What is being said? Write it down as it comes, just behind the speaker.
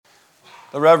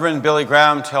The Reverend Billy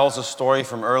Graham tells a story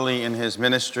from early in his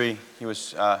ministry. He went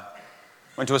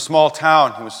to a small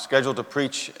town. He was scheduled to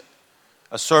preach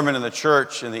a sermon in the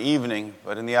church in the evening,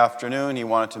 but in the afternoon he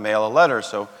wanted to mail a letter.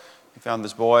 So he found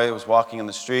this boy who was walking in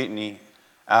the street, and he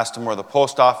asked him where the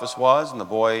post office was, and the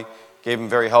boy gave him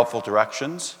very helpful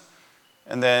directions.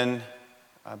 And then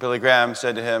Billy Graham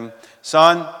said to him,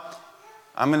 "Son,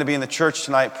 I'm going to be in the church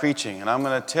tonight preaching, and I'm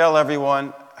going to tell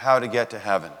everyone how to get to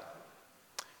heaven."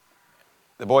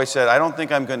 The boy said, "I don't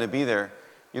think I'm going to be there.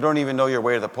 You don't even know your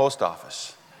way to the post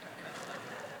office."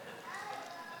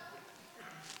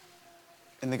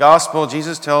 In the gospel,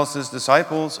 Jesus tells his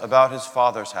disciples about his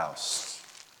Father's house,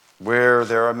 where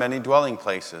there are many dwelling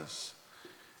places,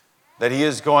 that he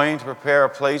is going to prepare a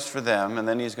place for them, and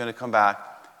then he's going to come back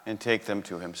and take them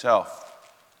to himself.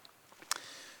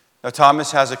 Now,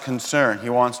 Thomas has a concern. He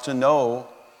wants to know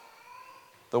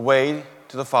the way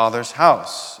to the Father's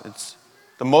house. It's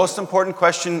the most important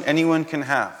question anyone can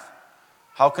have.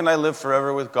 How can I live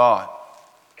forever with God?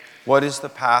 What is the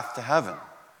path to heaven?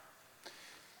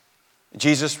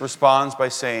 Jesus responds by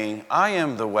saying, "I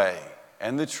am the way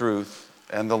and the truth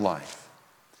and the life."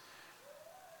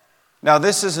 Now,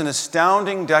 this is an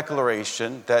astounding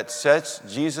declaration that sets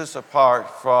Jesus apart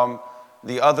from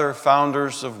the other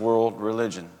founders of world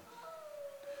religion.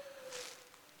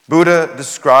 Buddha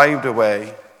described a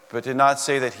way, but did not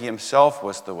say that he himself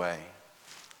was the way.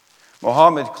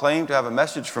 Muhammad claimed to have a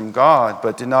message from God,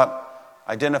 but did not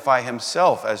identify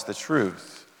himself as the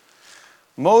truth.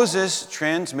 Moses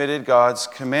transmitted God's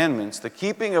commandments, the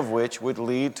keeping of which would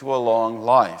lead to a long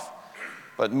life.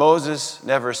 But Moses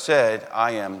never said,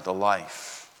 "I am the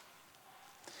life."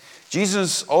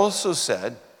 Jesus also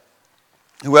said,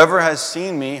 "Whoever has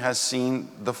seen me has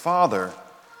seen the Father.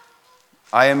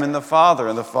 I am in the Father,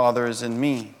 and the Father is in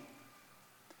me."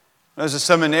 When I was a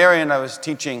seminarian, I was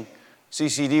teaching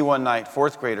CCD one night,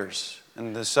 fourth graders,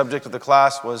 and the subject of the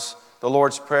class was the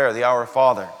Lord's Prayer, the Our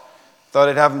Father. Thought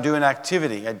I'd have them do an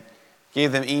activity. I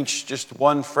gave them each just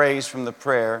one phrase from the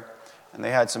prayer, and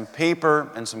they had some paper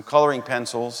and some coloring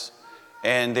pencils,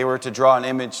 and they were to draw an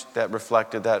image that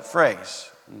reflected that phrase.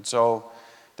 And so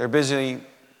they're busy,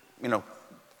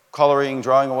 coloring,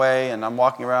 drawing away, and I'm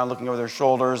walking around looking over their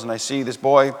shoulders, and I see this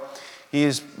boy.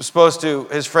 His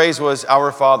phrase was,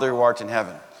 "Our Father who art in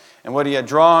heaven." And what he had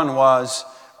drawn was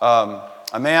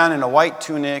a man in a white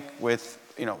tunic with,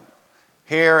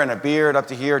 hair and a beard up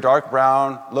to here, dark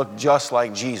brown, looked just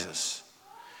like Jesus.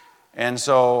 And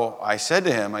so I said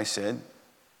to him, I said,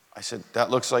 "That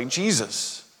looks like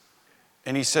Jesus."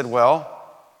 And he said, "Well,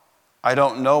 I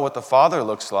don't know what the Father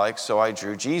looks like, so I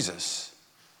drew Jesus."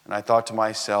 And I thought to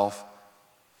myself,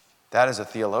 that is a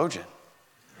theologian,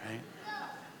 right?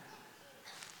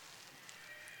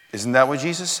 Isn't that what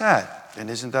Jesus said? And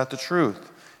isn't that the truth?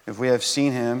 If we have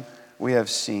seen him, we have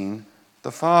seen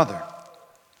the Father.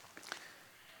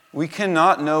 We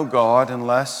cannot know God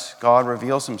unless God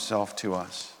reveals himself to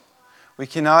us. We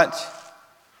cannot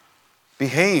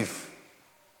behave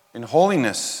in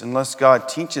holiness unless God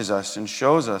teaches us and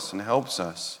shows us and helps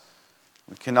us.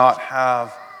 We cannot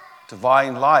have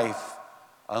divine life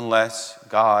unless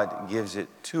God gives it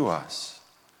to us.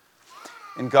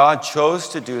 And God chose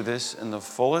to do this in the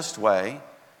fullest way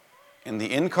in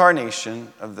the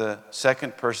incarnation of the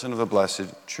second person of the Blessed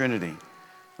Trinity,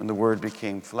 when the Word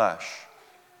became flesh.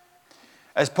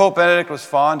 As Pope Benedict was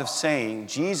fond of saying,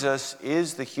 Jesus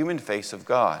is the human face of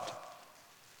God.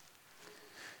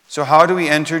 So how do we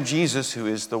enter Jesus, who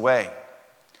is the way?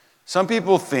 Some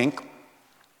people think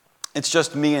it's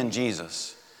just me and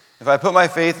Jesus. If I put my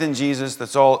faith in Jesus,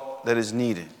 that's all that is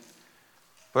needed.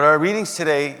 But our readings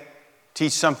today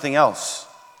teach something else.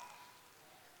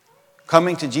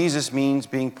 Coming to Jesus means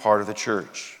being part of the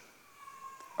church.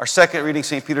 Our second reading,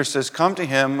 St. Peter says, "Come to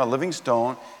him, a living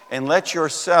stone, and let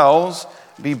yourselves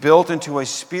be built into a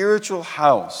spiritual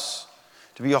house,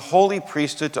 to be a holy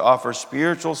priesthood, to offer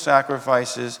spiritual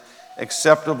sacrifices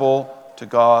acceptable to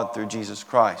God through Jesus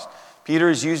Christ." Peter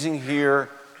is using here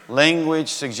language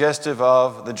suggestive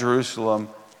of the Jerusalem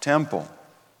temple.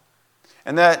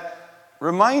 And that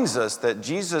reminds us that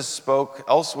Jesus spoke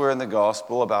elsewhere in the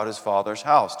gospel about his Father's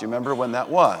house. Do you remember when that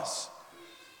was?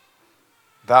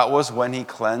 That was when he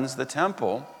cleansed the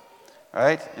temple,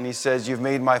 right? And he says, "You've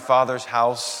made my Father's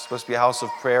house," supposed to be a house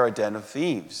of prayer, "a den of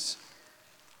thieves."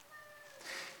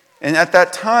 And at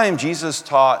that time, Jesus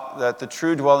taught that the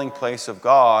true dwelling place of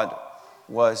God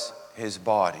was his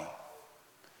body.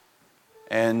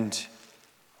 And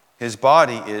his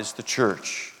body is the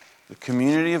church, the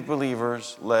community of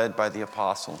believers led by the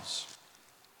apostles.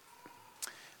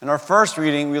 In our first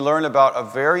reading, we learn about a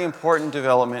very important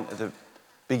development at the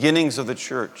beginnings of the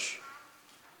church.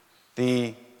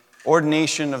 the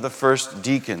ordination of the first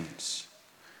deacons.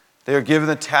 They are given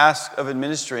the task of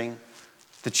administering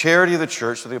the charity of the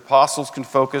church so the apostles can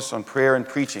focus on prayer and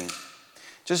preaching.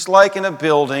 Just like in a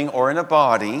building or in a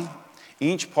body,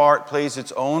 each part plays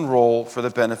its own role for the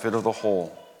benefit of the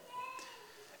whole.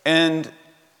 And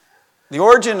the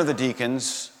origin of the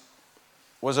deacons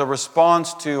was a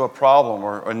response to a problem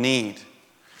or a need.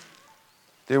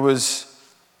 There was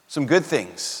some good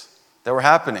things that were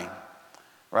happening,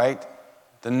 right?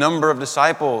 The number of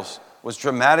disciples was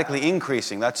dramatically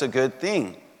increasing. That's a good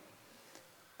thing.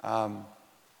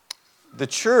 The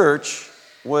church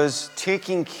was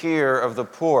taking care of the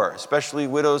poor, especially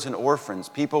widows and orphans.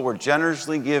 People were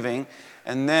generously giving,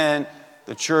 and then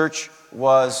the church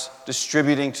was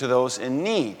distributing to those in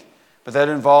need. But that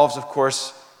involves, of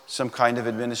course, some kind of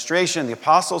administration. The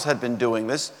apostles had been doing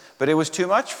this, but it was too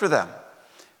much for them.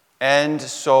 And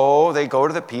so they go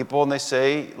to the people and they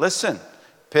say, listen,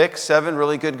 pick 7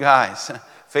 really good guys,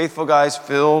 faithful guys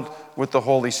filled with the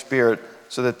Holy Spirit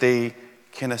so that they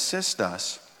can assist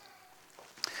us.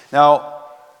 Now,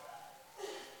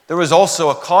 there was also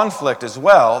a conflict as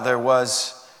well. There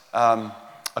was a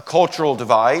cultural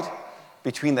divide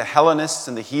between the Hellenists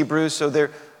and the Hebrews. So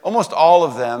almost all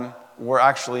of them were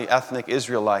actually ethnic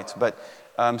Israelites, but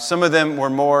some of them were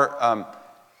more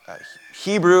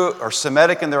Hebrew or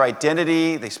Semitic in their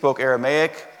identity. They spoke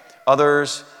Aramaic.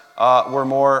 Others were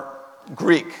more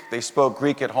Greek. They spoke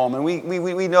Greek at home. And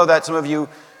we know that some of you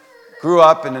grew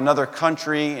up in another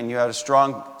country and you had a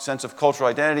strong sense of cultural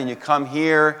identity, and you come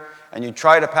here and you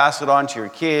try to pass it on to your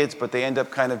kids, but they end up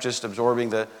kind of just absorbing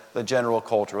the general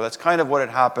culture. That's kind of what had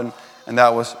happened, and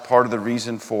that was part of the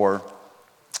reason for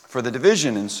the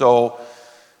division. And so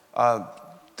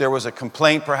there was a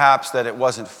complaint perhaps that it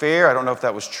wasn't fair. I don't know if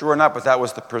that was true or not, but that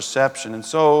was the perception. And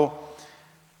so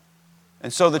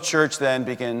the church then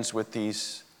begins with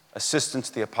these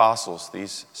assistants, the apostles,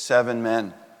 these 7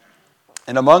 men.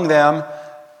 And among them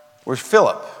were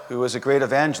Philip, who was a great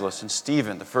evangelist, and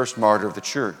Stephen, the first martyr of the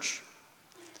church.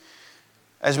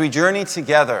 As we journey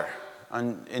together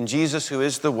in Jesus, who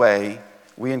is the way,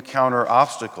 we encounter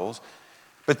obstacles,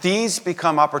 but these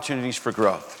become opportunities for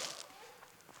growth.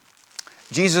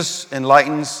 Jesus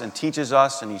enlightens and teaches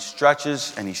us, and he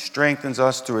stretches and he strengthens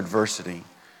us through adversity.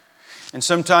 And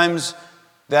sometimes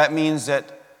that means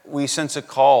that we sense a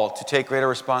call to take greater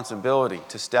responsibility,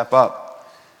 to step up.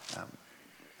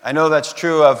 I know that's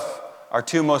true of our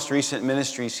 2 most recent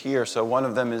ministries here. So one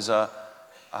of them is a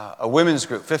women's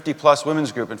group, 50-plus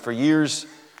women's group. And for years,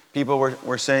 people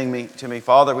were saying to me,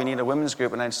 Father, we need a women's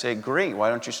group. And I'd say, great, why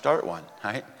don't you start one,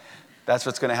 right? That's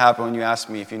what's going to happen when you ask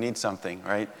me if you need something,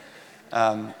 right?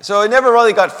 So it never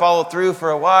really got followed through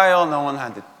for a while. No one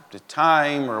had the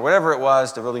time or whatever it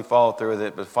was to really follow through with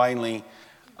it. But finally,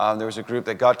 there was a group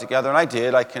that got together, and I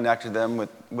did. I connected them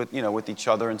with each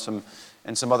other and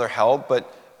some other help.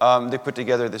 But they put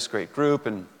together this great group,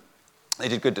 and they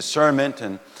did good discernment.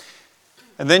 And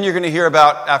then you're going to hear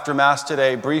about, after Mass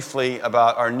today, briefly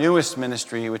about our newest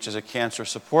ministry, which is a cancer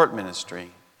support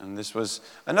ministry. And this was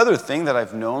another thing that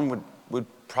I've known would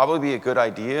probably be a good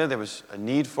idea. There was a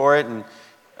need for it. And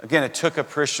again, it took a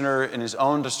parishioner in his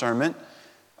own discernment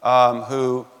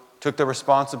who took the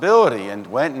responsibility and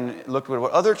went and looked at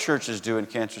what other churches do in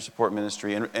cancer support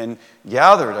ministry and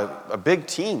gathered a big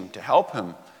team to help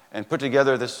him and put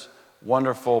together this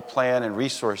wonderful plan and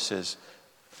resources,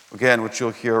 again, which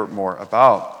you'll hear more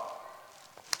about.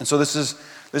 And so this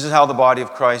is how the body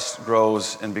of Christ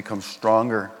grows and becomes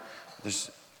stronger.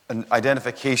 There's an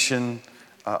identification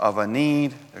of a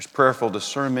need. There's prayerful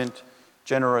discernment,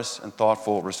 generous and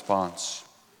thoughtful response.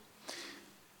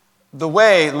 The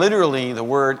way, literally, the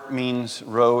word means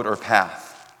road or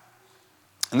path.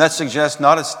 And that suggests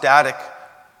not a static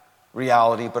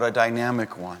reality, but a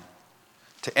dynamic one.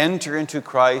 To enter into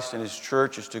Christ and his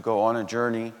church is to go on a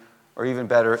journey, or even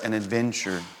better, an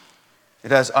adventure.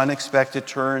 It has unexpected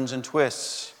turns and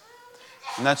twists.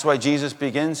 And that's why Jesus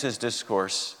begins his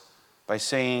discourse by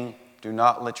saying, do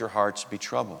not let your hearts be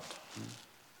troubled.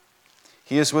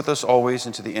 He is with us always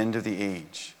into the end of the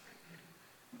age.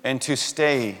 And to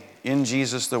stay in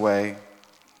Jesus the way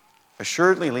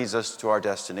assuredly leads us to our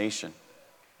destination,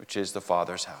 which is the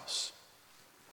Father's house.